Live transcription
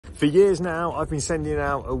For years now, I've been sending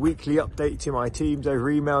out a weekly update to my teams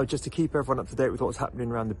over email just to keep everyone up to date with what's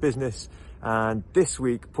happening around the business. And this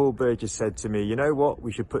week, Paul Burgess said to me, you know what,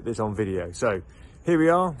 we should put this on video. So here we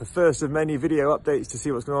are, the first of many video updates to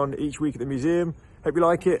see what's going on each week at the museum. Hope you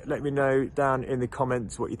like it. Let me know down in the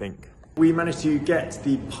comments what you think. We managed to get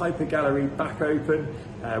the Piper Gallery back open.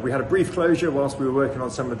 We had a brief closure whilst we were working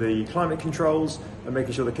on some of the climate controls and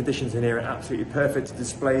making sure the conditions in here are absolutely perfect to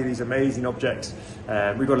display these amazing objects.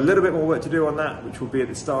 We've got a little bit more work to do on that, which will be at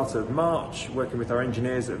the start of March, working with our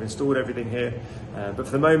engineers that have installed everything here. But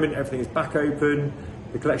for the moment, everything is back open.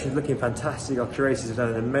 The collection is looking fantastic. Our curators have done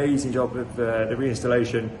an amazing job of the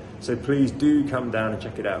reinstallation. So please do come down and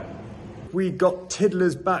check it out. We got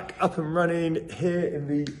Tiddlers back up and running here in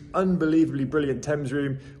the unbelievably brilliant Thames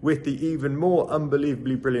room with the even more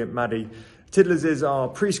unbelievably brilliant Maddie. Tiddlers is our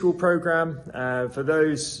preschool program for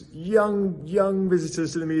those young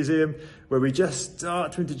visitors to the museum, where we just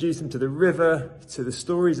start to introduce them to the river, to the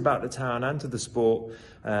stories about the town and to the sport.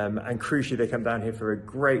 And crucially, they come down here for a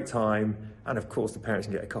great time. And of course, the parents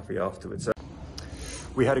can get a coffee afterwards. So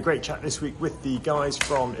we had a great chat this week with the guys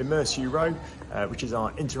from Immersive Row, which is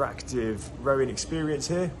our interactive rowing experience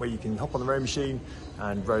here, where you can hop on the rowing machine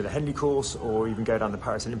and row the Henley course or even go down the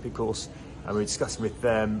Paris Olympic course. And we're discussing with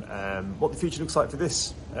them what the future looks like for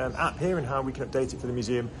this app here and how we can update it for the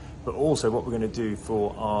museum, but also what we're going to do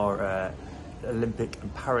for our Olympic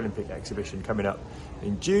and Paralympic exhibition coming up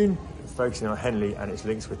in June, focusing on Henley and its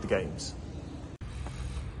links with the Games.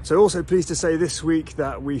 So also pleased to say this week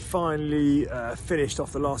that we finally finished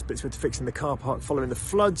off the last bits with fixing the car park following the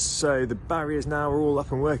floods. So the barriers now are all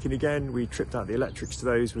up and working again. We tripped out the electrics to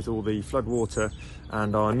those with all the flood water,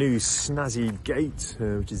 and our new snazzy gate,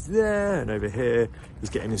 which is there and over here, is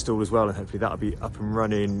getting installed as well, and hopefully that'll be up and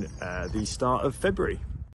running the start of February.